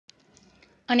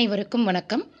அனைவருக்கும்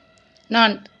வணக்கம்.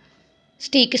 நான்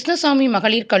ஸ்ரீ கிருஷ்ணசாமி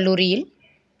மகளிர் கல்லூரியில்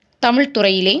தமிழ்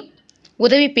துறையிலே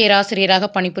உதவி பேராசிரியராக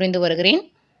பணிபுரிந்து வருகிறேன்.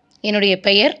 என்னுடைய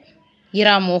பெயர்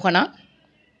இரா மோகனா.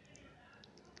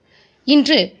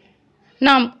 இன்று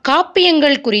நாம்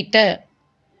காப்பியங்கள் குறித்த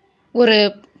ஒரு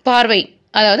பார்வை,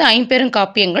 அதாவது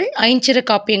ஐம்பெருங்காப்பியங்கள், ஐஞ்சிறு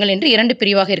காப்பியங்கள் என்று 2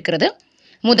 பிரிவாக இருக்கிறது.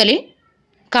 முதலில்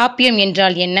காப்பியம்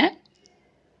என்றால் என்ன,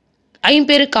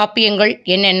 ஐம்பெரு காப்பியங்கள்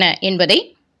என்னென்ன என்பதை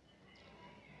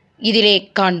இதிலே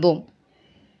காண்போம்.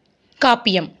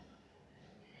 காப்பியம்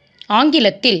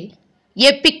ஆங்கிலத்தில்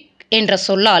எபிக் என்ற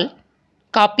சொல்லால்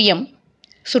காப்பியம்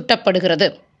சுட்டப்படுகிறது.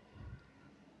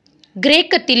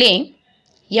 கிரேக்கத்திலே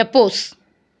எப்போஸ்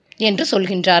என்று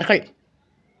சொல்கின்றார்கள்.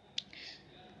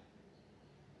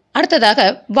 அடுத்ததாக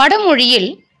வடமொழியில்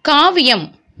காவியம்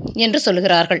என்று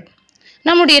சொல்கிறார்கள்.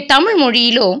 நம்முடைய தமிழ்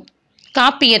மொழியிலோ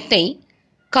காப்பியத்தை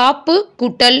காப்பு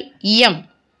கூட்டல் இயம்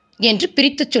என்று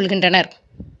பிரித்து சொல்கின்றனர்.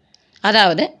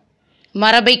 அதாவது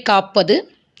மரபை காப்பது,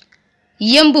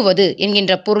 இயம்புவது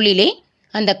என்கின்ற பொருளிலே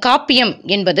அந்த காப்பியம்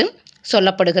என்பது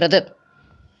சொல்லப்படுகிறது.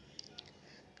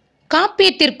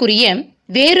 காப்பியத்திற்குரிய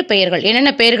வேறு பெயர்கள்,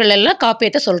 என்னென்ன பெயர்கள் எல்லாம்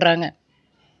காப்பியத்தை சொல்றாங்க: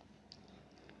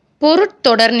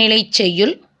 பொருட்தொடர்நிலை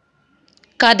செய்யுள்,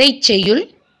 கதை செய்யுள்,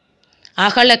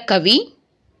 அகலக்கவி,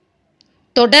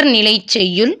 தொடர்நிலை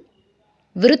செய்யுள்,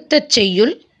 விருத்தச்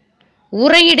செய்யுள்,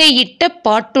 உரையிடையிட்ட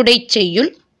பாட்டுடை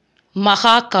செய்யுள்,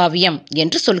 மகாகாவியம்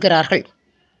என்று சொல்கிறார்கள்.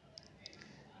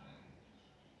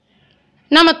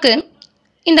 நமக்கு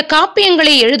இந்த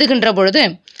காப்பியங்களை எழுதுகின்ற பொழுது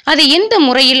அதை எந்த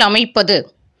முறையில் அமைப்பது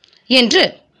என்று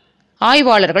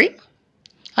ஆய்வாளர்கள்,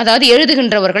 அதாவது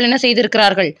எழுதுகின்றவர்கள் என்ன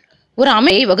செய்திருக்கிறார்கள், ஒரு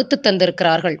அமைப்பை வகுத்து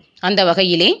தந்திருக்கிறார்கள். அந்த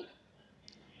வகையிலே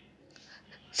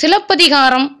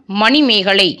சிலப்பதிகாரம்,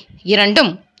 மணிமேகலை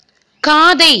இரண்டும்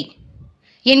காதை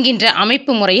என்கின்ற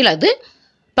அமைப்பு முறையில் அது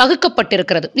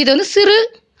பகுக்கப்பட்டிருக்கிறது. இது சிறு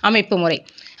அமைப்பு முறை.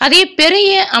 அதே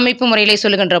பெரிய அமைப்பு முறையிலே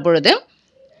சொல்லுகின்ற பொழுது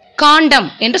காண்டம்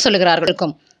என்று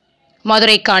சொல்லுகிறார்கள்.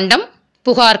 மதுரை காண்டம்,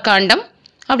 புகார் காண்டம்,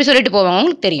 அப்படி சொல்லிட்டு போவாங்க,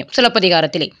 உங்களுக்கு தெரியும்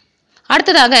சிலப்பதிகாரத்திலே.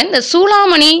 அடுத்ததாக இந்த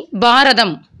சூளாமணி,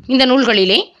 பாரதம் இந்த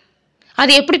நூல்களிலே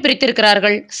அதை எப்படி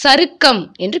பிரித்திருக்கிறார்கள், சருக்கம்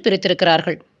என்று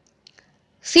பிரித்திருக்கிறார்கள்.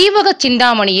 சீவக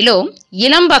சிந்தாமணியிலோ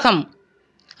இளம்பகம்,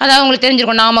 அதாவது உங்களுக்கு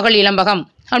தெரிஞ்சிருக்கும், நாமகள் இளம்பகம்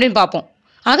அப்படின்னு பார்ப்போம்.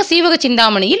 ஆக சீவக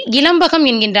சிந்தாமணியில் இளம்பகம்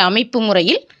என்கின்ற அமைப்பு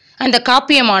முறையில் அந்த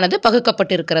காப்பியமானது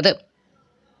பகுக்கப்பட்டிருக்கிறது.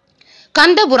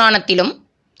 கந்த புராணத்திலும்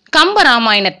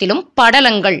கம்பராமாயணத்திலும்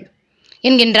படலங்கள்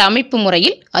என்கின்ற அமைப்பு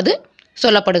முறையில் அது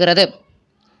சொல்லப்படுகிறது.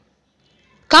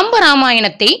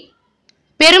 கம்பராமாயணத்தை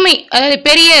பெருமை, அதாவது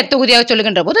பெரிய தொகுதியாக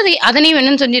சொல்லுகின்ற போது அதனையும்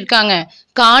என்னன்னு சொல்லியிருக்காங்க,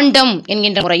 காண்டம்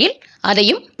என்கின்ற முறையில்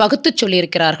அதையும் பகுத்து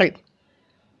சொல்லியிருக்கிறார்கள்.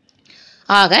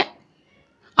 ஆக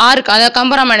 6, அதாவது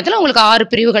கம்பராமாயணத்தில் உங்களுக்கு 6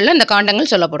 பிரிவுகளில் இந்த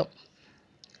காண்டங்கள் சொல்லப்படும்.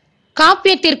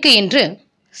 காப்பியத்திற்கு என்று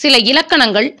சில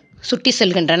இலக்கணங்கள் சுட்டி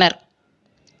செல்கின்றனர்.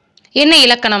 என்ன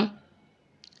இலக்கணம்?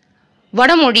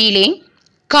 வடமொழியிலே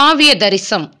காவிய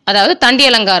தரிசம், அதாவது தண்டி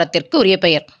அலங்காரத்திற்கு உரிய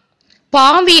பெயர்.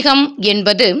 பாவிகம்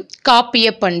என்பது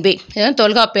காப்பிய பண்பே.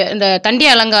 தொல்காப்பிய இந்த தண்டி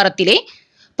அலங்காரத்திலே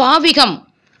பாவிகம்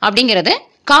அப்படிங்கிறத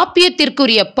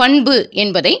காப்பியத்திற்குரிய பண்பு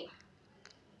என்பதை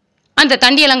அந்த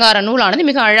தண்டி அலங்கார நூலானது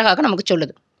மிக அழகாக நமக்கு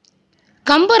சொல்லுது.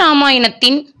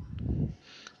 கம்பராமாயணத்தின்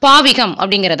பாவிகம்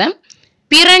அப்படிங்கிறத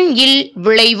பிறன் இல்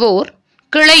விளைவோர்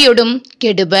கிளையொடும்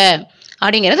கெடுப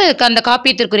அப்படிங்கிறது அந்த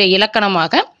காப்பியத்திற்குரிய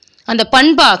இலக்கணமாக, அந்த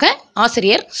பண்பாக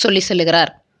ஆசிரியர் சொல்லி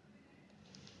செல்லுகிறார்.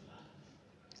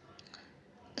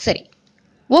 சரி,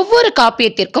 ஒவ்வொரு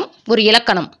காப்பியத்திற்கும் ஒரு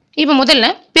இலக்கணம். இப்போ முதல்ல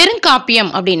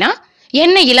பெருங்காப்பியம் அப்படின்னா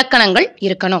என்ன இலக்கணங்கள்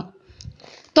இருக்கணும்?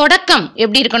 தொடக்கம்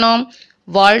எப்படி இருக்கணும்?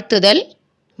 வாழ்த்துதல்,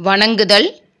 வணங்குதல்,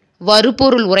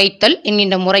 வருபொருள் உரைத்தல்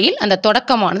என்கின்ற முறையில் அந்த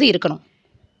தொடக்கமானது இருக்கணும்.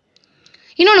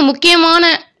 இன்னொன்று முக்கியமான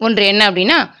ஒன்று என்ன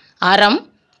அப்படின்னா, அறம்,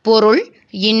 பொருள்,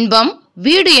 இன்பம்,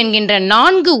 வீடு என்கின்ற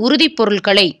 4 உறுதி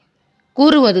பொருட்களை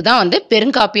கூறுவது தான்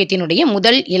பெருங்காப்பியத்தினுடைய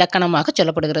முதல் இலக்கணமாக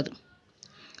சொல்லப்படுகிறது.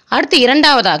 அடுத்து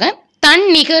இரண்டாவதாக தன்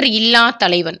நிகர் இல்லா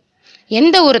தலைவன்.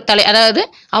 எந்த ஒரு அதாவது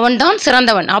அவன்தான்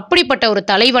சிறந்தவன், அப்படிப்பட்ட ஒரு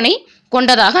தலைவனை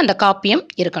கொண்டதாக அந்த காப்பியம்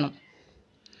இருக்கணும்.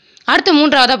 அடுத்து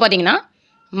மூன்றாவதாக பார்த்தீங்கன்னா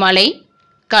மலை,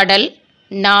 கடல்,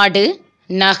 நாடு,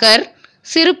 நகர்,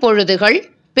 சிறு பொழுதுகள்,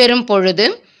 பெரும் பொழுது,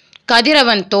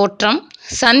 கதிரவன் தோற்றம்,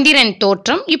 சந்திரன்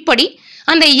தோற்றம், இப்படி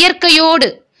அந்த இயற்கையோடு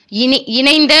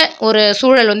இணைந்த ஒரு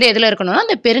சூழல் எதில் இருக்கணும்னா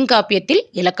அந்த பெருங்காப்பியத்தில்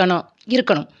இலக்கணம்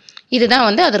இருக்கணும்.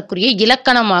 இதுதான் அதற்குரிய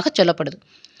இலக்கணமாக சொல்லப்படுது.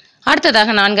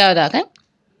 அடுத்ததாக நான்காவதாக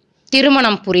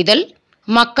திருமணம் புரிதல்,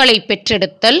 மக்களை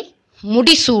பெற்றெடுத்தல்,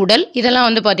 முடிசூடல்,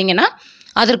 இதெல்லாம் பார்த்தீங்கன்னா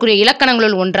அதற்குரிய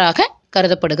இலக்கணங்களுள் ஒன்றாக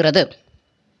கருதப்படுகிறது.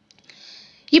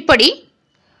 இப்படி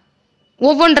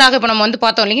ஒவ்வொன்றாக இப்போ நம்ம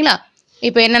பார்த்தோம் இல்லைங்களா.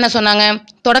 இப்போ என்னென்ன சொன்னாங்க?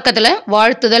 தொடக்கத்தில்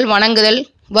வாழ்த்துதல், வணங்குதல்,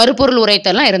 வருபொருள்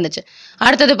உரைத்தல்லாம் இருந்துச்சு.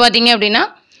 அடுத்தது பார்த்தீங்க அப்படின்னா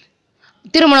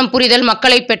திருமணம் புரிதல்,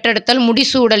 மக்களை பெற்றெடுத்தல்,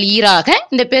 முடிசூடல் ஈறாக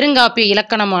இந்த பெருங்காப்பிய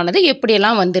இலக்கணமானது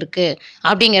எப்படியெல்லாம் வந்திருக்கு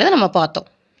அப்படிங்கிறத நம்ம பார்த்தோம்.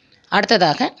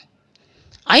 அடுத்ததாக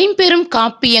ஐம்பெரும்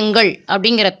காப்பியங்கள்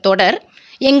அப்படிங்கிற தொடர்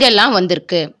எங்கெல்லாம்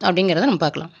வந்திருக்கு அப்படிங்கிறத நம்ம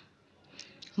பார்க்கலாம்.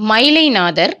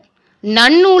 மயிலைநாதர்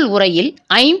நன்னூல் உரையில்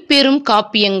ஐம்பெரும்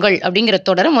காப்பியங்கள் அப்படிங்கிற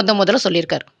தொடரை முதல்ல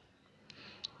சொல்லியிருக்கார்.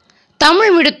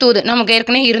 தமிழ் விடுத்தூது நமக்கு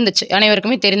ஏற்கனவே இருந்துச்சு,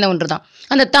 அனைவருக்குமே தெரிந்த ஒன்று தான்.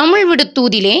 அந்த தமிழ்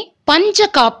விடுத்தூதிலே பஞ்ச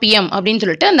காப்பியம் அப்படின்னு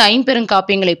சொல்லிட்டு அந்த ஐம்பெரும்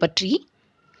காப்பியங்களை பற்றி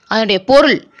அதனுடைய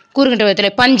பொருள் கூறுகின்ற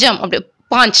விதத்தில் பஞ்சம் அப்படி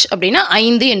பாஞ்ச் அப்படின்னா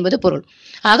 5 என்பது பொருள்.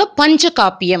 ஆக பஞ்ச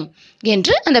காப்பியம்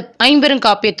என்று அந்த ஐம்பெரும்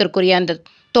காப்பியத்திற்குரிய அந்த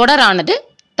தொடரானது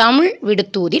தமிழ்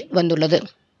விடுத்தூதில் வந்துள்ளது.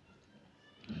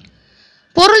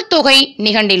 பொருள் தொகை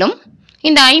நிகண்டிலும்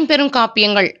இந்த ஐம்பெரும்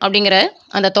காப்பியங்கள் அப்படிங்கிற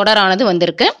அந்த தொடரானது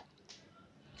வந்திருக்கு.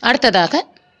 அடுத்ததாக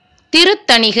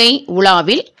திருத்தணிகை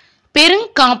உலாவில்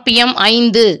பெருங்காப்பியம்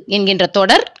 5 என்கின்ற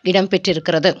தொடர்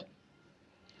இடம்பெற்றிருக்கிறது.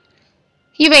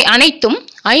 இவை அனைத்தும்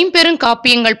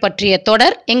ஐம்பெருங்காப்பியங்கள் பற்றிய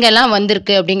தொடர் எங்கெல்லாம்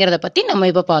வந்திருக்கு அப்படிங்கிறத பற்றி நம்ம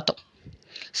இப்போ பார்த்தோம்.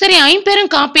 சரி,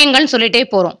 ஐம்பெருங்காப்பியங்கள்னு சொல்லிட்டே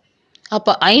போகிறோம்.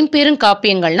 அப்போ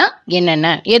ஐம்பெருங்காப்பியங்கள்னா என்னென்ன,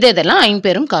 எதெல்லாம்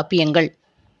ஐம்பெரும் காப்பியங்கள்?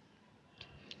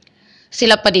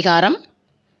 சிலப்பதிகாரம்,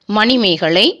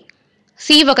 மணிமேகலை,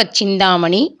 சீவகச்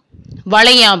சிந்தாமணி,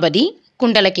 வளையாபதி,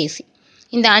 குண்டலகேசி,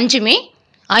 இந்த 5மே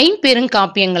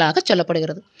ஐம்பெருங்காப்பியங்களாக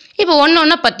சொல்லப்படுகிறது. இப்போ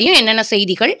ஒன்னொன்ன பற்றியும் என்னென்ன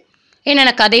செய்திகள்,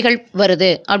 என்னென்ன கதைகள் வருது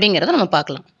அப்படிங்கிறத நம்ம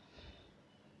பார்க்கலாம்.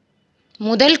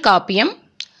 முதல் காப்பியம்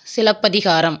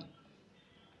சிலப்பதிகாரம்.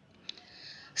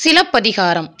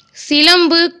 சிலப்பதிகாரம்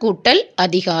சிலம்பு கூட்டல்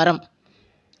அதிகாரம்.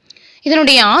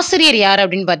 இதனுடைய ஆசிரியர் யார்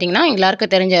அப்படின்னு பார்த்தீங்கன்னா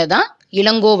எல்லாருக்கும் தெரிஞ்சது தான்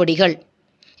இளங்கோவடிகள்.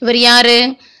 இவர் யாரு?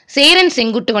 சேரன்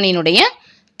செங்குட்டுவனினுடைய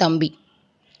தம்பி.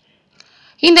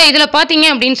 இந்த இதில் பார்த்தீங்க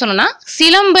அப்படின்னு சொன்னா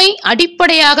சிலம்பை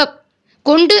அடிப்படையாக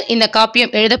கொண்டு இந்த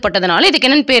காப்பியம் எழுதப்பட்டதுனால இதுக்கு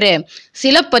என்னன்னு பேரு?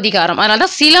 சிலப்பதிகாரம். அதனால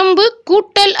தான் சிலம்பு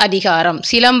கூட்டல் அதிகாரம்,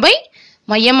 சிலம்பை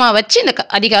மையமாக வச்சு இந்த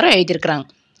அதிகாரம் எழுதியிருக்கிறாங்க.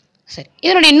 சரி,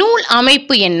 இதனுடைய நூல்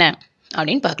அமைப்பு என்ன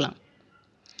அப்படின்னு பார்க்கலாம்.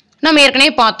 நம்ம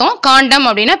ஏற்கனவே பார்த்தோம், காண்டம்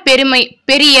அப்படின்னா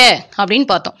பெரிய அப்படின்னு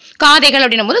பார்த்தோம். காதைகள்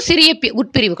அப்படின்னும் போது சிறிய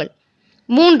உட்பிரிவுகள்.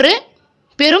 3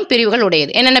 பெரும் பிரிவுகள்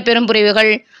உடையது. என்னென்ன பெரும்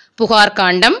பிரிவுகள்? புகார்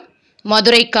காண்டம்,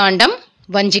 மதுரை காண்டம்,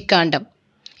 வஞ்சிக்காண்டம்.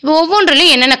 இப்போ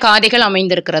ஒவ்வொன்றிலையும் என்னென்ன காதைகள்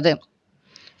அமைந்திருக்கிறது?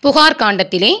 புகார்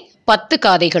காண்டத்திலே 10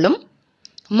 காதைகளும்,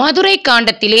 மதுரை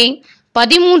காண்டத்திலே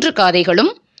 13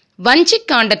 காதைகளும்,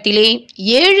 வஞ்சிக்காண்டத்திலே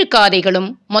 7 காதைகளும்,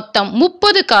 மொத்தம்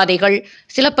 30 காதைகள்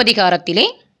சிலப்பதிகாரத்திலே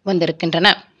வந்திருக்கின்றன.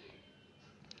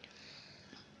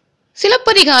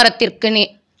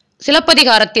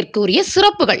 சிலப்பதிகாரத்திற்குரிய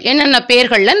சிறப்புகள் என்னென்ன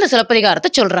பெயர்கள்ல இந்த சிலப்பதிகாரத்தை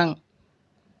சொல்றாங்க?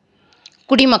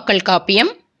 குடிமக்கள்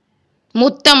காப்பியம்,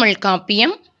 முத்தமிழ்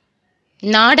காப்பியம்,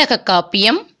 நாடக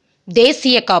காப்பியம்,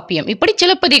 தேசிய காப்பியம். இப்படி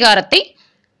சிலப்பதிகாரத்தை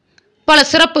பல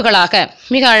சிறப்புகளாக,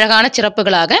 மிக அழகான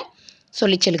சிறப்புகளாக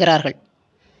சொல்லி செல்கிறார்கள்.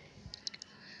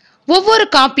 ஒவ்வொரு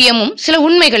காப்பியமும் சில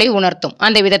உண்மைகளை உணர்த்தும்.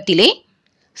 அந்த விதத்திலே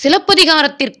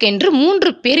சிலப்பதிகாரத்திற்கென்று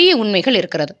 3 பெரிய உண்மைகள்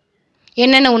இருக்கிறது.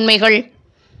 என்னென்ன உண்மைகள்?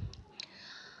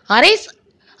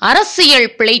 அரசியல்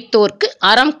பிழைத்தோர்க்கு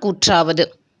அறம் கூற்றாவது,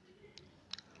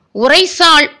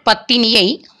 உரைசால் பத்தினியை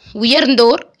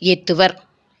உயர்ந்தோர் ஏத்துவர்,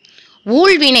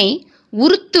 ஊழ்வினை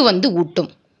உறுத்து வந்து ஊட்டும்.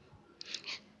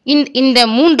 இந்த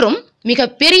 3ம் மிக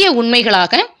பெரிய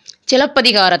உண்மைகளாக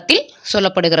சிலப்பதிகாரத்தில்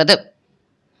சொல்லப்படுகிறது.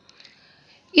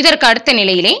 இதற்கு அடுத்த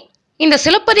நிலையிலே இந்த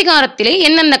சிலப்பதிகாரத்திலே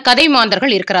என்னென்ன கதை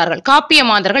மாந்தர்கள் இருக்கிறார்கள், காப்பிய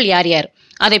மாந்தர்கள் யார் யார்,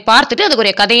 அதை பார்த்துட்டு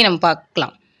அதுக்குரிய கதையை நம்ம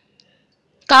பார்க்கலாம்.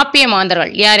 காப்பிய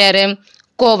மாந்தர்கள் யார் யாரு?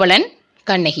 கோவலன்,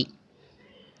 கண்ணகி.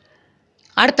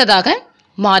 அடுத்ததாக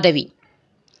மாதவி,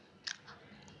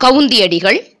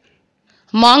 கவுந்தியடிகள்,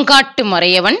 மாங்காட்டு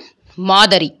மறையவன்,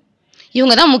 மாதரி.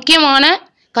 இவங்க தான் முக்கியமான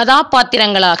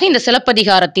கதாபாத்திரங்களாக இந்த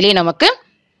சிலப்பதிகாரத்திலே நமக்கு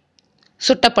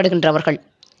சுட்டப்படுகின்றவர்கள்.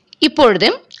 இப்பொழுது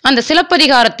அந்த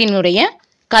சிலப்பதிகாரத்தினுடைய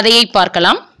கதையை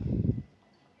பார்க்கலாம்.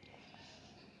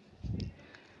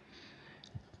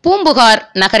 பூம்புகார்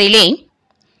நகரிலே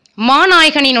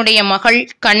மாநாயகனினுடைய மகள்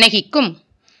கண்ணகிக்கும்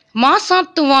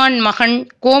மாசாத்துவான் மகன்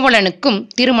கோவலனுக்கும்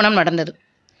திருமணம் நடந்தது.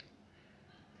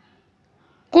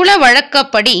 குல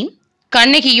வழக்கப்படி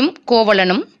கண்ணகியும்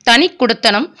கோவலனும் தனி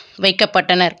குடித்தனம்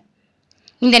வைக்கப்பட்டனர்.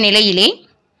 இந்த நிலையிலே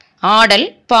ஆடல்,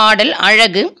 பாடல்,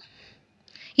 அழகு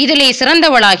இதிலே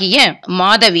சிறந்தவளாகிய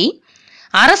மாதவி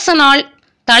அரசனால்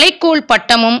தலைக்கோல்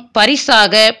பட்டமும்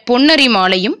பரிசாக பொன்னரி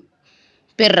மாலையும்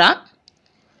பெறா.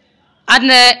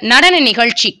 அந்த நடன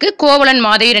நிகழ்ச்சிக்கு கோவலன்,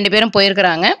 மாதவி 2 பேரும்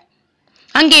போயிருக்கிறாங்க.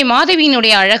 அங்கே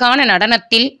மாதவியினுடைய அழகான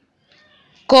நடனத்தில்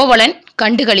கோவலன்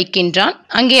கண்டுகளிக்கின்றான்.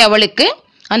 அங்கே அவளுக்கு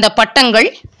அந்த பட்டங்கள்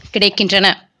கிடைக்கின்றன.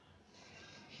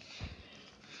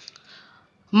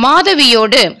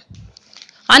 மாதவியோடு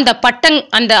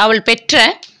அந்த அவள் பெற்ற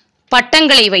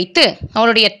பட்டங்களை வைத்து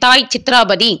அவளுடைய தாய்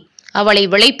சித்ராபதி அவளை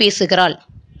விலை பேசுகிறாள்.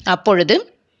 அப்பொழுது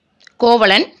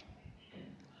கோவலன்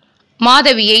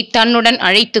மாதவியை தன்னுடன்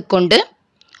அழைத்து கொண்டு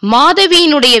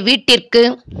மாதவியினுடைய வீட்டிற்கு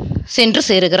சென்று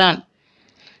சேருகிறான்.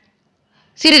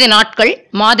 சிறிது நாட்கள்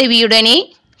மாதவியுடனே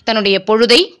தன்னுடைய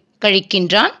பொழுதை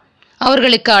கழிக்கின்றான்.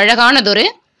 அவர்களுக்கு அழகானதொரு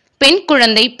பெண்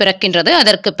குழந்தை பிறக்கின்றது.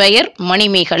 அதற்கு பெயர்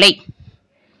மணிமேகலை.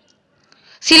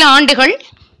 சில ஆண்டுகள்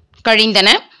கழிந்தன.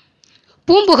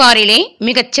 பூம்புகாரிலே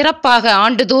மிகச் சிறப்பாக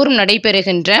ஆண்டுதோறும்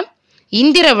நடைபெறுகின்ற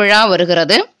இந்திர விழா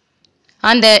வருகிறது.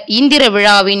 அந்த இந்திர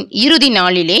விழாவின் இறுதி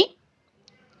நாளிலே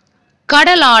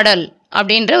கடலாடல்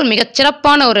அப்படின்ற ஒரு மிகச்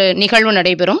சிறப்பான ஒரு நிகழ்வு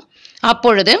நடைபெறும்.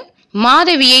 அப்பொழுது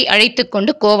மாதவியை அழைத்து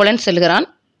கொண்டு கோவலன் செல்கிறான்.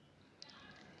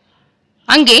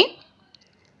 அங்கே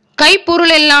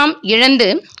கைப்பொருளெல்லாம் இழந்து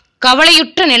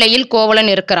கவலையுற்ற நிலையில் கோவலன்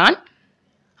இருக்கிறான்.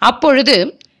 அப்பொழுது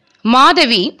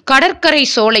மாதவி கடற்கரை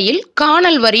சோலையில்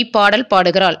கானல் வரி பாடல்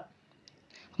பாடுகிறாள்.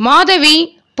 மாதவி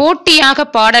போட்டியாக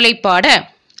பாடலை பாட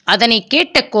அதனை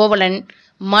கேட்ட கோவலன்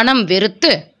மனம்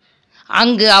வெறுத்து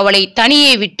அங்கு அவளை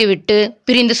தனியே விட்டுவிட்டு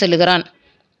பிரிந்து செல்லுகிறான்.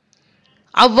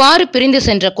 அவ்வாறு பிரிந்து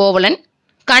சென்ற கோவலன்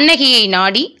கண்ணகியை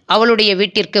நாடி அவளுடைய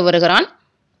வீட்டிற்கு வருகிறான்.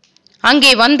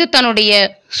 அங்கே வந்து தன்னுடைய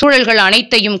சூழல்கள்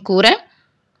அனைத்தையும் கூற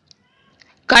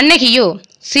கண்ணகியோ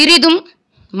சிறிதும்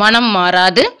மனம்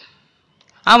மாறாது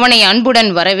அவனை அன்புடன்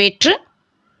வரவேற்று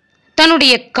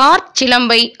தன்னுடைய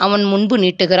சிலம்பை அவன் முன்பு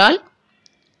நீட்டுகிறாள்.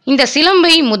 இந்த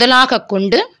சிலம்பை முதலாக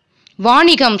கொண்டு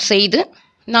வாணிகம் செய்து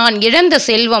நான் இழந்த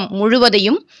செல்வம்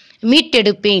முழுவதையும்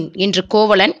மீட்டெடுப்பேன் என்று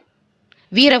கோவலன்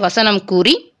வீரவசனம்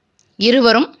கூறி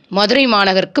இருவரும் மதுரை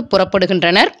மாநகருக்கு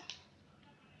புறப்படுகின்றனர்.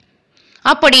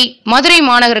 அப்படி மதுரை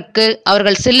மாநகருக்கு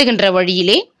அவர்கள் செல்லுகின்ற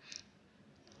வழியிலே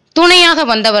துணையாக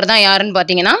வந்தவர் தான் யாருன்னு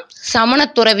பார்த்தீங்கன்னா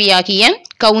சமணத்துறவியாகிய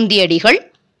கவுந்தியடிகள்.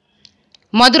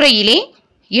 மதுரையிலே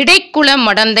இடைக்குள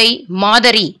மடந்தை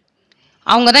மாதரி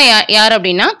அவங்க தான் யார்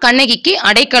அப்படின்னா கண்ணகிக்கு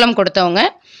அடைக்கலம் கொடுத்தவங்க.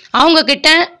 அவங்க கிட்ட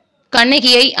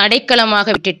கண்ணகியை அடைக்கலமாக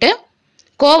விட்டுட்டு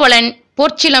கோவலன்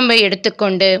பொற்சிலம்பை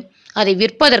எடுத்துக்கொண்டு அதை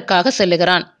விற்பதற்காக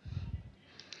செல்லுகிறான்.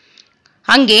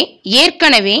 அங்கே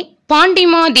ஏற்கனவே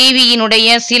பாண்டிமாதேவியினுடைய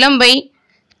சிலம்பை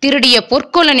திருடிய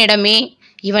பொற்கொல்லனிடமே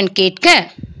இவன் கேட்க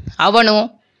அவனோ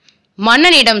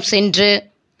மன்னனிடம் சென்று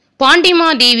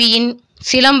பாண்டிமாதேவியின்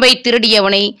சிலம்பை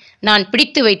திருடியவனை நான்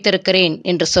பிடித்து வைத்திருக்கிறேன்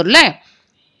என்று சொல்ல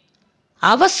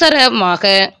அவசரமாக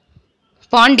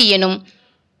பாண்டியனும்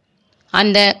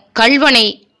அந்த கள்வனை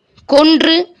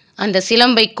கொன்று அந்த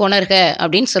சிலம்பை கொணர்க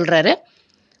அப்படின்னு சொல்றாரு.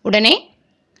 உடனே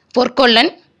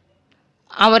பொற்கொல்லன்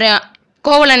அவரை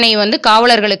கோவலனை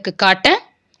காவலர்களுக்கு காட்ட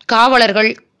காவலர்கள்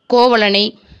கோவலனை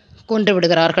கொன்று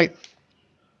விடுகிறார்கள்.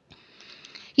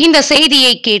 இந்த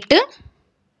செய்தியை கேட்டு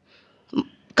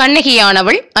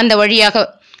கண்ணகியானவள் அந்த வழியாக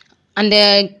அந்த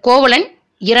கோவலன்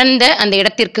இறந்த அந்த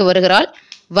இடத்திற்கு வருகிறாள்.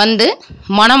 வந்து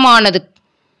மனமானது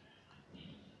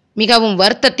மிகவும்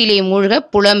வருத்தத்திலே மூழ்க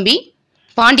புலம்பி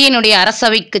பாண்டியனுடைய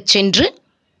அரசவைக்கு சென்று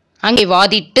அங்கே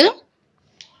வாதிட்டு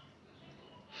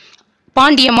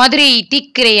பாண்டிய மதுரையை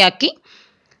தீக்கிரையாக்கி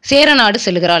சேரநாடு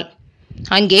செல்கிறாள்.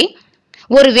 அங்கே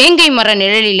ஒரு வேங்கை மர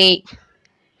நிழலிலே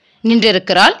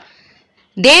நின்றிருக்கிறாள்.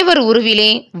 தேவர் உருவிலே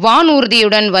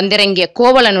வானூர்தியுடன் வந்திறங்கிய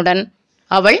கோவலனுடன்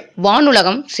அவள்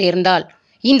வானுலகம் சேர்ந்தாள்.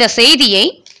 இந்த செய்தியை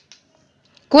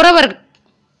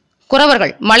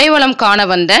குறவர்கள் மலைவளம் காண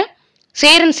வந்த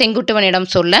சேரன் செங்குட்டுவனிடம்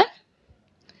சொல்ல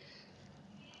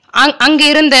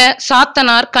அங்கிருந்த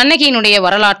சாத்தனார் கண்ணகியினுடைய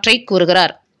வரலாற்றை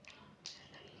கூறுகிறார்.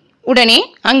 உடனே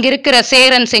அங்கிருக்கிற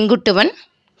சேரன் செங்குட்டுவன்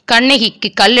கண்ணகிக்கு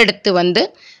கல்லெடுத்து வந்து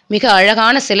மிக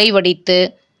அழகான சிலை வடித்து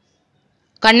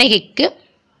கண்ணகிக்கு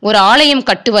ஒரு ஆலயம்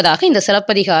கட்டுவதாக இந்த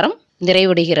சிலப்பதிகாரம்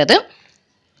நிறைவடைகிறது.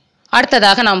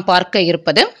 அடுத்ததாக நாம் பார்க்க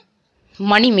இருப்பது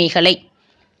மணிமேகலை.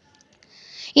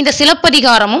 இந்த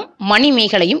சிலப்பதிகாரமும்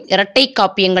மணிமேகலையும் இரட்டை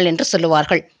காப்பியங்கள் என்று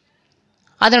சொல்லுவார்கள்.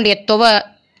 அதனுடைய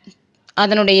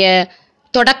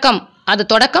தொடக்கம்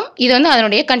இது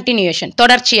அதனுடைய கண்டினியூஷன்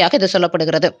தொடர்ச்சியாக இது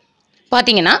சொல்லப்படுகிறது.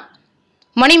 பார்த்தீங்கன்னா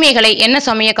மணிமேகலை என்ன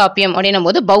சமய காப்பியம் அப்படின்னும்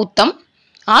போது பௌத்தம்.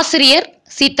 ஆசிரியர்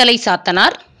சீத்தலை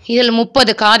சாத்தனார். இதில்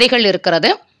 30 காதைகள்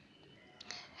இருக்கிறது.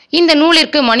 இந்த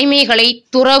நூலிற்கு மணிமேகலை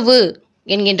துறவு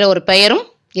என்கின்ற ஒரு பெயரும்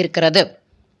இருக்கிறது.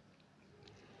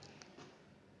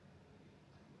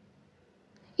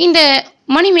 இந்த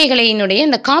மணிமேகலையினுடைய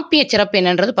இந்த காப்பிய சிறப்பு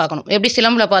என்னன்றது பார்க்கணும். எப்படி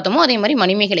சிலம்புல பார்த்தோமோ அதே மாதிரி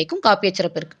மணிமேகலைக்கும் காப்பிய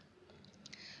சிறப்பு இருக்கு.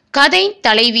 கதை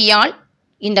தலைவியால்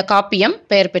இந்த காப்பியம்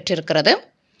பெயர் பெற்றிருக்கிறது.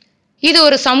 இது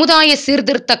ஒரு சமுதாய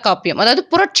சீர்திருத்த காப்பியம், அதாவது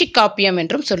புரட்சி காப்பியம்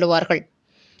என்றும் சொல்லுவார்கள்.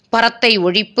 பரத்தை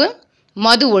ஒழிப்பு,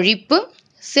 மது ஒழிப்பு,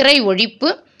 சிறை ஒழிப்பு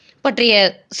பற்றிய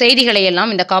செய்திகளை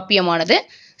எல்லாம் இந்த காப்பியமானது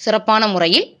சிறப்பான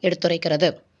முறையில் எடுத்துரைக்கிறது.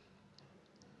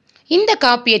 இந்த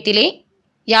காப்பியத்திலே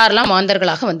யாரெல்லாம்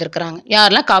மாந்தர்களாக வந்திருக்கிறாங்க,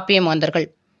 யாரெல்லாம் காப்பிய மாந்தர்கள்?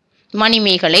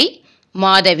 மணிமேகலை,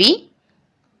 மாதவி,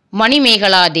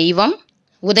 மணிமேகலா தெய்வம்,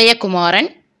 உதயகுமாரன்,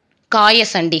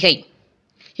 காயசண்டிகை,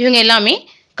 இவங்க எல்லாமே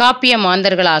காப்பிய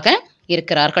மாந்தர்களாக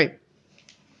இருக்கிறார்கள்.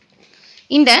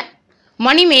 இந்த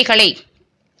மணிமேகலை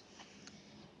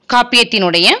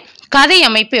காப்பியத்தினுடைய கதை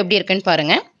அமைப்பு எப்படி இருக்குன்னு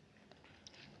பாருங்க.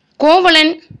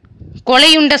 கோவலன்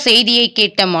கொலையுண்ட செய்தியை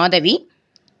கேட்ட மாதவி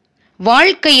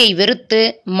வாழ்க்கையை வெறுத்து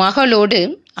மகளோடு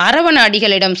அரவண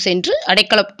அடிகளிடம் சென்று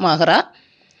அடைக்கலமாகிறார்.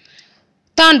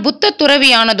 தான் புத்த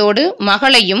துறவியானதோடு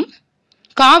மகளையும்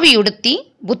காவி உடுத்தி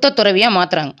புத்த துறவியா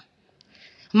மாத்துறாங்க.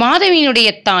 மாதவியினுடைய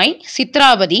தாய்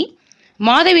சித்ராவதி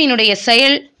மாதவியினுடைய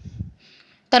செயல்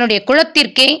தன்னுடைய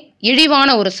குலத்திற்கே இழிவான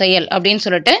ஒரு செயல் அப்படின்னு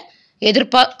சொல்லிட்டு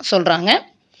எதிர்ப்பா சொல்றாங்க.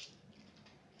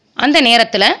 அந்த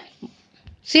நேரத்தில்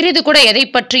சிறிது கூட எதை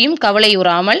பற்றியும்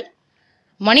கவலையுறாமல்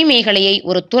மணிமேகலையை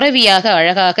ஒரு துறவியாக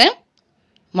அழகாக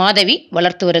மாதவி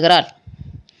வளர்த்து வருகிறார்.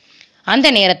 அந்த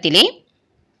நேரத்திலே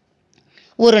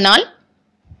ஒரு நாள்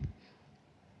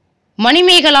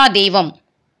மணிமேகலா தெய்வம்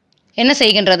என்ன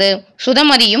செய்கின்றது?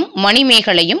 சுதமதியும்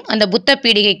மணிமேகலையும் அந்த புத்த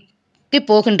பீடிகைக்கு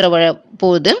போகின்ற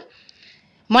போது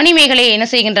மணிமேகலையை என்ன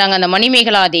செய்கின்றாங்க? அந்த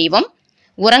மணிமேகலா தெய்வம்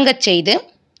உறங்கச் செய்து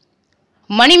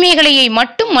மணிமேகலையை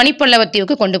மட்டும்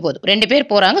மணிப்பல்லவத்தீவுக்கு கொண்டு போகுது. 2 பேர்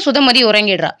போறாங்க, சுதமதி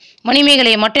உறங்கிடுறா.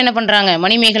 மணிமேகலையை மட்டும் என்ன பண்றாங்க?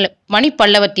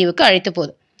 மணிப்பல்லவத்தீவுக்கு அழைத்து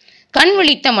போகுது. கண்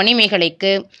விழித்த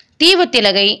மணிமேகலைக்கு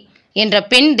தீவத்திலகை என்ற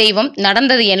பெண் தெய்வம்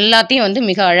நடந்தது எல்லாத்தையும்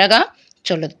மிக அழகா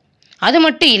சொல்லுது. அது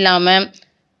மட்டும் இல்லாம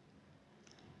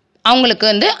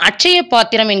அவங்களுக்கு அட்சய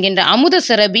பாத்திரம் என்கின்ற அமுத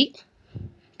சிறபி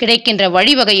கிடைக்கின்ற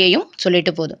வழிவகையையும்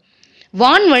சொல்லிட்டு போகுது.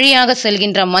 வான் வழியாக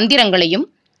செல்கின்ற மந்திரங்களையும்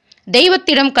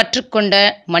தெய்வத்திடம் கற்றுக்கொண்ட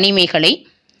மணிமேகலை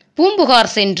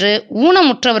பூம்புகார் சென்று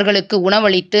ஊனமுற்றவர்களுக்கு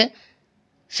உணவளித்து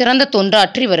சிறந்த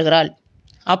தொண்டாற்றி வருகிறாள்.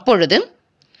 அப்பொழுது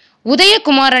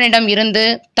உதயகுமாரனிடம் இருந்து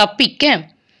தப்பிக்க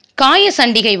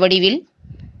காயசண்டிகை வடிவில்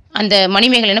அந்த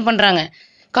மணிமேகலை என்ன பண்றாங்க?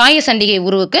 காயசண்டிகை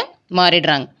உருவுக்கு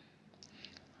மாறிடுறாங்க.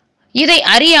 இதை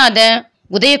அறியாத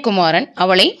உதயகுமாரன்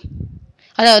அவளை,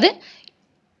 அதாவது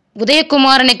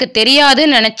உதயகுமாரனுக்கு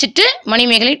தெரியாதுன்னு நினைச்சிட்டு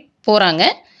மணிமேகலை போறாங்க.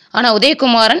 ஆனால்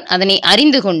உதயகுமாரன் அதனை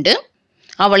அறிந்து கொண்டு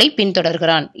அவளை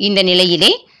பின்தொடர்கிறான். இந்த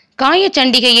நிலையிலே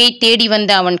காயச்சண்டிகையை தேடி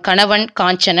வந்த அவன் கணவன்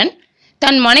காஞ்சனன்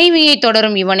தன் மனைவியை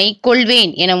தொடரும் இவனை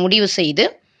கொல்வேன் என முடிவு செய்து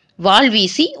வாள்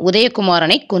வீசி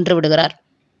உதயகுமாரனை கொன்று விடுகிறார்.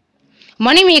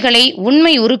 மணிமேகலை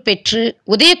உண்மை உருப்பெற்று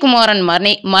உதயகுமாரன்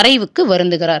மறைவுக்கு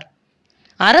வருந்துகிறார்.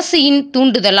 அரசியின்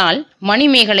தூண்டுதலால்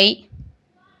மணிமேகலை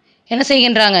என்ன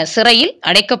செய்கின்றாங்க? சிறையில்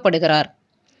அடைக்கப்படுகிறார்.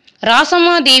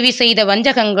 ராசம்மா தேவி செய்த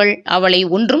வஞ்சகங்கள் அவளை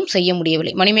ஒன்றும் செய்ய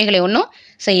முடியவில்லை. மணிமேகலை ஒன்றும்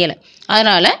செய்யலை.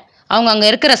 அதனால அவங்க அங்கே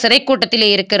இருக்கிற சிறை கூட்டத்திலே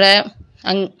இருக்கிற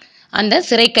அந்த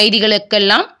சிறை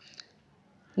கைதிகளுக்கெல்லாம்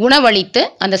உணவளித்து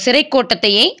அந்த சிறை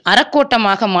கோட்டத்தையே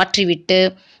அறக்கோட்டமாக மாற்றிவிட்டு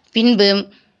பின்பு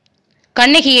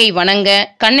கண்ணகியை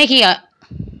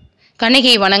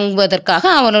வணங்குவதற்காக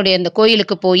அவனுடைய அந்த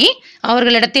கோயிலுக்கு போய்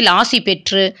அவர்களிடத்தில் ஆசி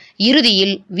பெற்று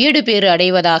இறுதியில் வீடு பேறு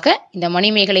அடைவதாக இந்த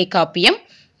மணிமேகலை காப்பியம்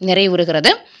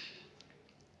நிறைவுறுகிறது.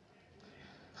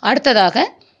 அடுத்ததாக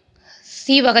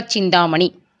சீவக சிந்தாமணி.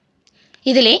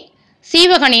 இதிலே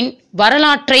சீவகனின்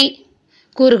வரலாற்றை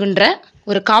கூறுகின்ற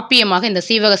ஒரு காப்பியமாக இந்த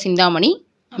சீவக சிந்தாமணி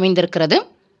அமைந்திருக்கிறது.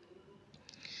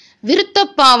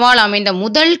 விருத்தப்பாவால் அமைந்த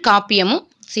முதல் காப்பியமும்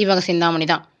சீவக சிந்தாமணி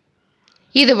தான்.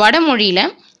 இது வடமொழியில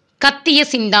கத்திய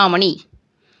சிந்தாமணி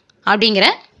அப்படிங்கிற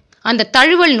அந்த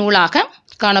தழுவல் நூலாக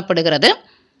காணப்படுகிறது.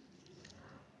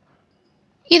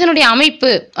 இதனுடைய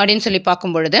அமைப்பு அப்படின்னு சொல்லி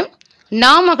பார்க்கும் பொழுது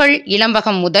நாமகள்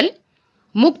இளம்பகம் முதல்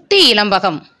முக்தி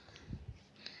இளம்பகம்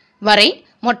வரை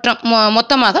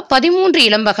மொத்தமாக 13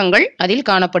 இளம்பகங்கள் அதில்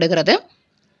காணப்படுகிறது.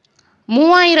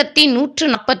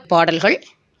 3140 பாடல்கள்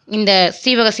இந்த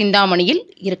சீவக சிந்தாமணியில்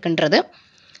இருக்கின்றது.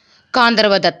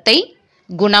 காந்தர்வதத்தை,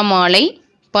 குணமாலை,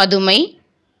 பதுமை,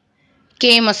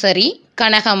 கேமசரி,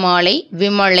 கனகமாலை,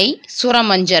 விமலை,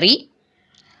 சுரமஞ்சரி,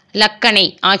 லக்கனை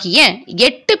ஆகிய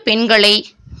 8 பெண்களை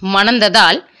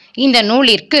மணந்ததால் இந்த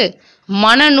நூலிற்கு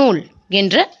மணநூல்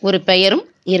என்ற ஒரு பெயரும்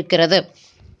இருக்கிறது.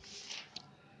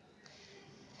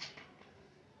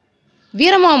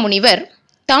 வீரமாமுனிவர்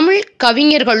தமிழ்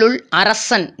கவிஞர்களுள்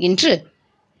அரசன் என்று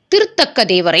திருத்தக்க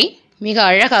தேவரை மிக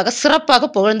அழகாக சிறப்பாக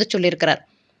புகழ்ந்து சொல்லியிருக்கிறார்.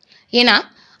 ஏன்னா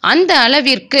அந்த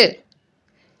அளவிற்கு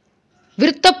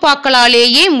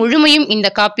விருத்தப்பாக்களாலேயே முழுமையும் இந்த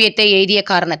காப்பியத்தை எழுதிய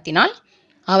காரணத்தினால்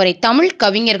அவரை தமிழ்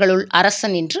கவிஞர்களுள்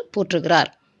அரசன் என்று போற்றுகிறார்.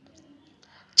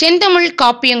 செந்தமிழ்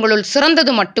காப்பியங்களுள்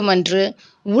சிறந்தது மட்டுமன்று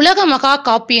உலக மகா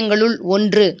காப்பியங்களுள்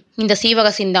ஒன்று இந்த சீவக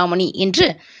சிந்தாமணி என்று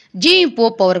ஜி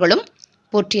போப் அவர்களும்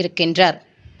போற்றியிருக்கின்றார்.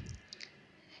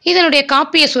 இதனுடைய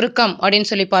காப்பிய சுருக்கம் அப்படின்னு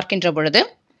சொல்லி பார்க்கின்ற பொழுது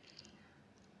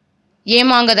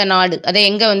ஏமாங்கத நாடு, அதை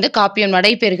எங்கே வந்து காப்பியம்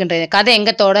நடைபெறுகின்றது, கதை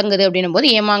எங்கே தொடங்குது அப்படின்னும் போது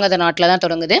ஏமாங்கத நாட்டில் தான்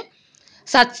தொடங்குது.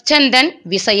 சச்சந்தன்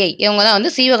விசையை இவங்க தான்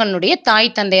வந்து சீவகனுடைய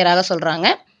தாய் தந்தையராக சொல்கிறாங்க.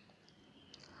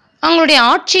 அவங்களுடைய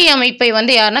ஆட்சி அமைப்பை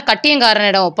வந்து யாருன்னா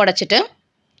கட்டியங்காரனிடம் ஒப்படைச்சிட்டு,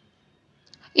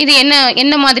 இது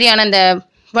என்ன மாதிரியான அந்த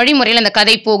வழிமுறையில் அந்த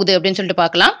கதை போகுது அப்படின்னு சொல்லிட்டு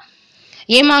பார்க்கலாம்.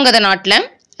 ஏமாங்கத நாட்டில்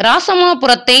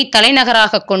ராசமாபுரத்தை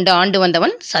தலைநகராக கொண்டு ஆண்டு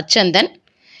வந்தவன் சச்சந்தன்.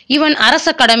 இவன் அரச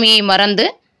கடமையை மறந்து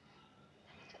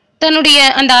தன்னுடைய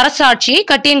அந்த அரசாட்சியை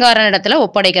கட்டியங்காரனிடத்துல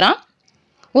ஒப்படைக்கிறான்.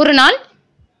 ஒரு நாள்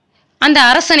அந்த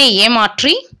அரசனை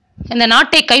ஏமாற்றி இந்த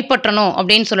நாட்டை கைப்பற்றணும்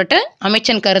அப்படின்னு சொல்லிட்டு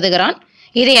அமைச்சன் கருதுகிறான்.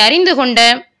 இதை அறிந்து கொண்ட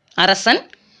அரசன்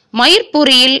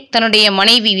மயிர்பூரியில் தன்னுடைய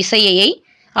மனைவி விசையை,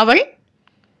 அவள்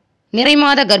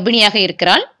நிறைமாத கர்ப்பிணியாக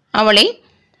இருக்கிறாள், அவளை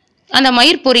அந்த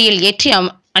மயிர்பொறியில் ஏற்றி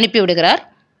அனுப்பிவிடுகிறார்.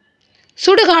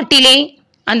 சுடுகாட்டிலே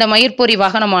அந்த மயிர்பொறி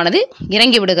வாகனமானது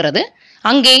இறங்கி விடுகிறது.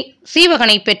 அங்கே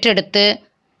சீவகனை பெற்றெடுத்து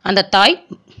அந்த தாய்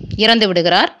இறந்து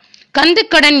விடுகிறார்.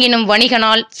 கந்துக்கடன் எனும்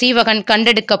வணிகனால் சீவகன்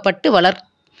கண்டெடுக்கப்பட்டு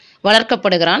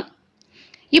வளர்க்கப்படுகிறான்.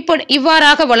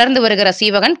 இவ்வாறாக வளர்ந்து வருகிற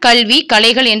சீவகன் கல்வி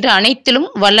கலைகள் என்று அனைத்திலும்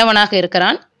வல்லவனாக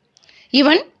இருக்கிறான்.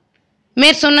 இவன்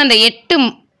மேற்சொன்ன அந்த 8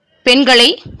 பெண்களை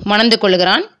மணந்து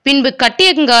கொள்கிறான். பின்பு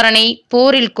கட்டியங்காரனை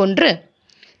போரில் கொன்று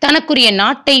தனக்குரிய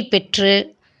நாட்டை பெற்று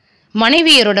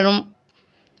மனைவியருடனும்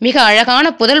மிக அழகான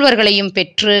புதல்வர்களையும்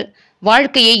பெற்று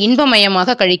வாழ்க்கையை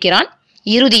இன்பமயமாக கழிக்கிறான்.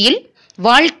 இறுதியில்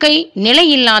வாழ்க்கை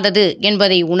நிலையில்லாதது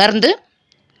என்பதை உணர்ந்து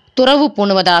துறவு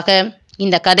பூணுவதாக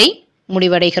இந்த கதை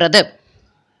முடிவடைகிறது.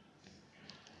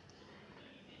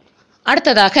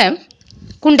 அடுத்ததாக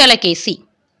குண்டலகேசி.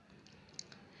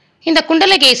 இந்த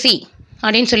குண்டலகேசி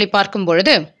அப்படின்னு சொல்லி பார்க்கும்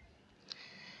பொழுது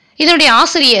இதனுடைய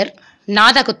ஆசிரியர்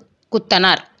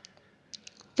நாதகுத்தனார்.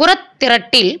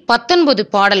 புறத்திரட்டில் 19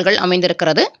 பாடல்கள்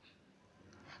அமைந்திருக்கிறது.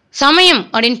 சமயம்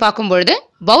அப்படின்னு பார்க்கும் பொழுது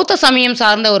பௌத்த சமயம்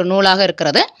சார்ந்த ஒரு நூலாக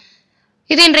இருக்கிறது.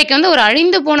 இது இன்றைக்கு வந்து ஒரு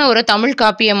அழிந்து போன ஒரு தமிழ்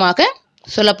காப்பியமாக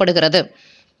சொல்லப்படுகிறது.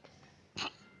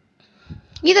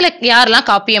 இதில் யாரெல்லாம்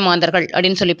காப்பிய மாந்தர்கள்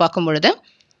அப்படின்னு சொல்லி பார்க்கும் பொழுது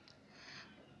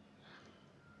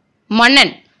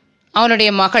மன்னன், அவனுடைய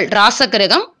மகள்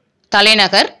ராசகிரகம்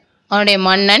தலைநகர், அவனுடைய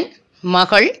மன்னன்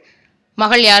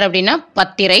மகள் யார் அப்படின்னா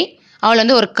பத்திரை. அவள்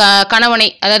வந்து ஒரு கணவனை,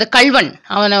 அதாவது கல்வன்,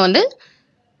 அவனை வந்து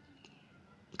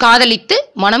காதலித்து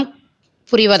மனம்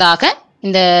புரிவதாக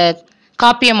இந்த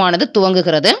காப்பியமானது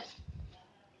துவங்குகிறது.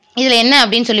 இதில் என்ன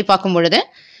அப்படின்னு சொல்லி பார்க்கும் பொழுது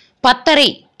பத்தரை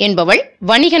என்பவள்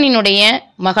வணிகனினுடைய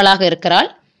மகளாக இருக்கிறாள்.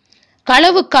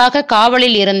 களவுக்காக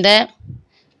காவலில் இருந்த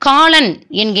காலன்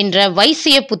என்கின்ற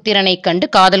வைசிய புத்திரனை கண்டு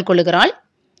காதல் கொள்ளுகிறாள்.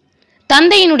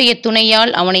 தந்தையினுடைய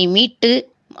துணையால் அவனை மீட்டு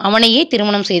அவனையே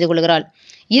திருமணம் செய்து கொள்கிறாள்.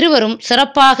 இருவரும்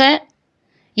சிறப்பாக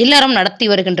இல்லறம் நடத்தி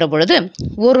வருகின்ற பொழுது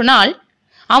ஒரு நாள்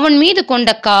அவன் மீது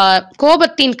கொண்ட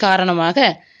கோபத்தின் காரணமாக,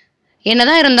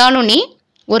 என்னதான் இருந்தாலும் நீ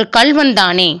ஒரு கல்வன்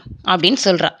தானே அப்படின்னு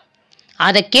சொல்றான்.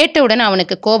 அதை கேட்டவுடன்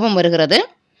அவனுக்கு கோபம் வருகிறது.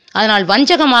 அதனால்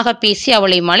வஞ்சகமாக பேசி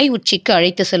அவளை மலை உச்சிக்கு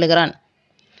அழைத்து செல்கிறான்.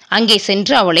 அங்கே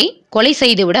சென்று அவளை கொலை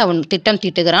செய்துவிட அவன் திட்டம்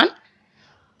தீட்டுகிறான்.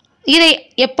 இதை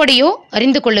எப்படியோ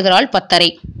அறிந்து கொள்ளுகிறாள் பத்தரை.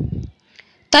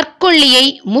 தற்கொல்லியை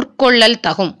முற்கொள்ளல்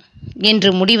தகும் என்று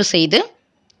முடிவு செய்து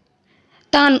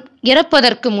தான்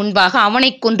இறப்பதற்கு முன்பாக அவனை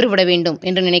கொன்று விட வேண்டும்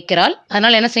என்று நினைக்கிறாள்.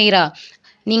 அதனால் என்ன செய்கிறா,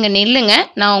 நீங்கள் நில்லுங்க,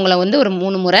 நான் உங்களை வந்து ஒரு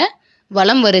 3 முறை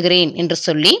வலம் வருகிறேன் என்று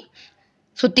சொல்லி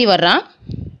சுற்றி வர்றான்.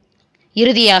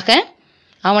 இறுதியாக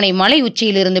அவனை மலை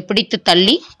உச்சியிலிருந்து பிடித்து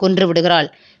தள்ளி கொன்று விடுகிறாள்.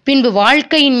 பின்பு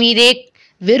வாழ்க்கையின் மீதே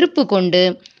வெறுப்பு கொண்டு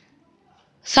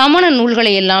சமண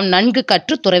நூல்களை எல்லாம் நன்கு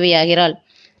கற்று துறவியாகிறாள்.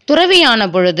 துறவியான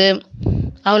பொழுது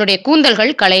அவளுடைய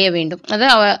கூந்தல்கள் களைய வேண்டும்.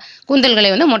 அதாவது கூந்தல்களை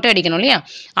வந்து மொட்டை அடிக்கணும் இல்லையா,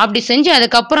 அப்படி செஞ்சு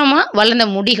அதுக்கப்புறமா வளர்ந்த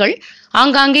முடிகள்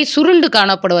ஆங்காங்கே சுருண்டு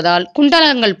காணப்படுவதால்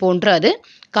குண்டலங்கள் போன்று அது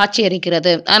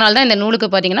காட்சியளிக்கிறது. அதனால தான் இந்த நூலுக்கு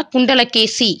பார்த்தீங்கன்னா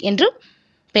குண்டலகேசி என்று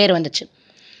பெயர் வந்துச்சு.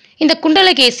 இந்த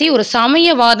குண்டலகேசி ஒரு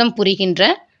சமயவாதம்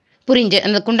புரிஞ்சு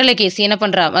அந்த குண்டலகேசி என்ன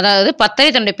பண்றா, அதாவது பத்தரை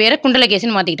தன்னுடைய பேரை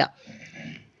குண்டலகேசின்னு மாத்திக்கிட்டா.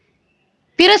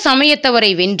 பிற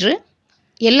சமயத்தவரை வென்று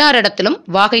எல்லாரிடத்திலும்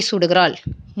வாகை சூடுகிறாள்.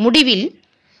 முடிவில்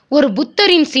ஒரு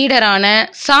புத்தரின் சீடரான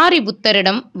சாரி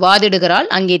புத்தரிடம் வாதிடுகிறாள்.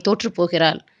 அங்கே தோற்று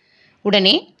போகிறாள்.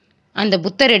 உடனே அந்த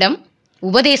புத்தரிடம்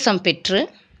உபதேசம் பெற்று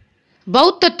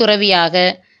பௌத்த துறவியாக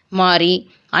மாறி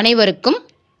அனைவருக்கும்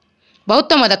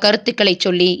பௌத்த மத கருத்துக்களை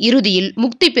சொல்லி இறுதியில்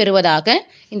முக்தி பெறுவதாக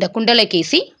இந்த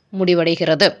குண்டலகேசி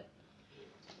முடிவடைகிறது.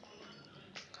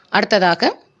 அடுத்ததாக,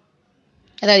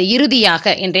 அதாவது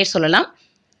இறுதியாக என்றே சொல்லலாம்,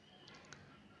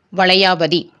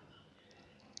 வளையாபதி.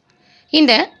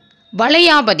 இந்த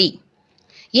வளையாபதி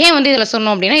ஏன் வந்து இதில்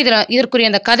சொன்னோம் அப்படின்னா, இதற்குரிய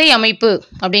அந்த கதை அமைப்பு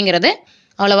அப்படிங்கிறது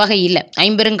அவ்வளவாக இல்லை.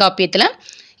 ஐம்பெருங்காப்பியத்தில்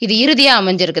இது இறுதியாக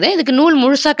அமைஞ்சிருக்குது. இதுக்கு நூல்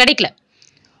முழுசாக கிடைக்கல.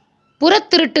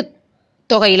 புறத்திருட்டு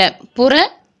தொகையில் புற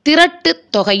திரட்டு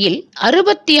தொகையில்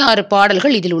 66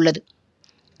 பாடல்கள் இதில் உள்ளது.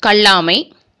 கல்லாமை,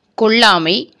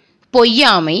 கொல்லாமை,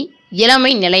 பொய்யாமை,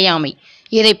 இளமை, நிலையாமை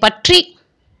இதை பற்றி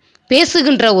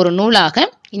பேசுகின்ற ஒரு நூலாக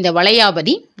இந்த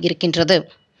வளையாபதி இருக்கின்றது.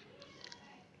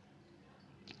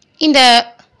 இந்த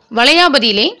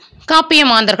வளையாபதியிலே காப்பிய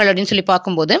மாந்தர்கள் அப்படின்னு சொல்லி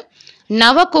பார்க்கும்போது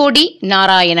நவகோடி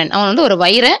நாராயணன் அவன் ஒரு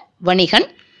வைர வணிகன்.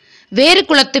 வேறு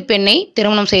குலத்து பெண்ணை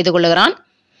திருமணம் செய்து கொள்கிறான்.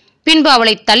 பின்பு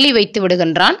அவளை தள்ளி வைத்து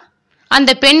விடுகின்றான்.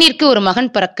 அந்த பெண்ணிற்கு ஒரு மகன்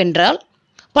பிறக்கின்றால்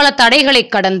பல தடைகளை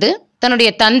கடந்து தன்னுடைய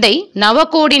தந்தை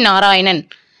நவகோடி நாராயணன்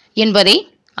என்பதை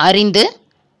அறிந்து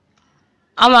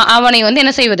அவனை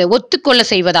என்ன செய்வது, ஒத்துக்கொள்ள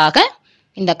செய்வதாக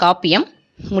இந்த காப்பியம்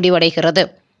முடிவடைகிறது.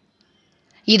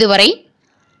 இதுவரை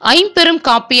ஐம்பெரும்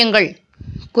காப்பியங்கள்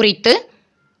குறித்து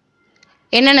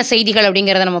என்னென்ன செய்திகள்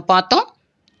அப்படிங்கிறத நம்ம பார்த்தோம்.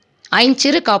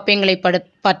 ஐஞ்சிறு காப்பியங்களை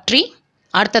பற்றி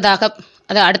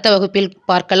அடுத்த வகுப்பில்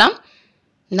பார்க்கலாம்.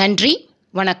 நன்றி,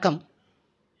 வணக்கம்.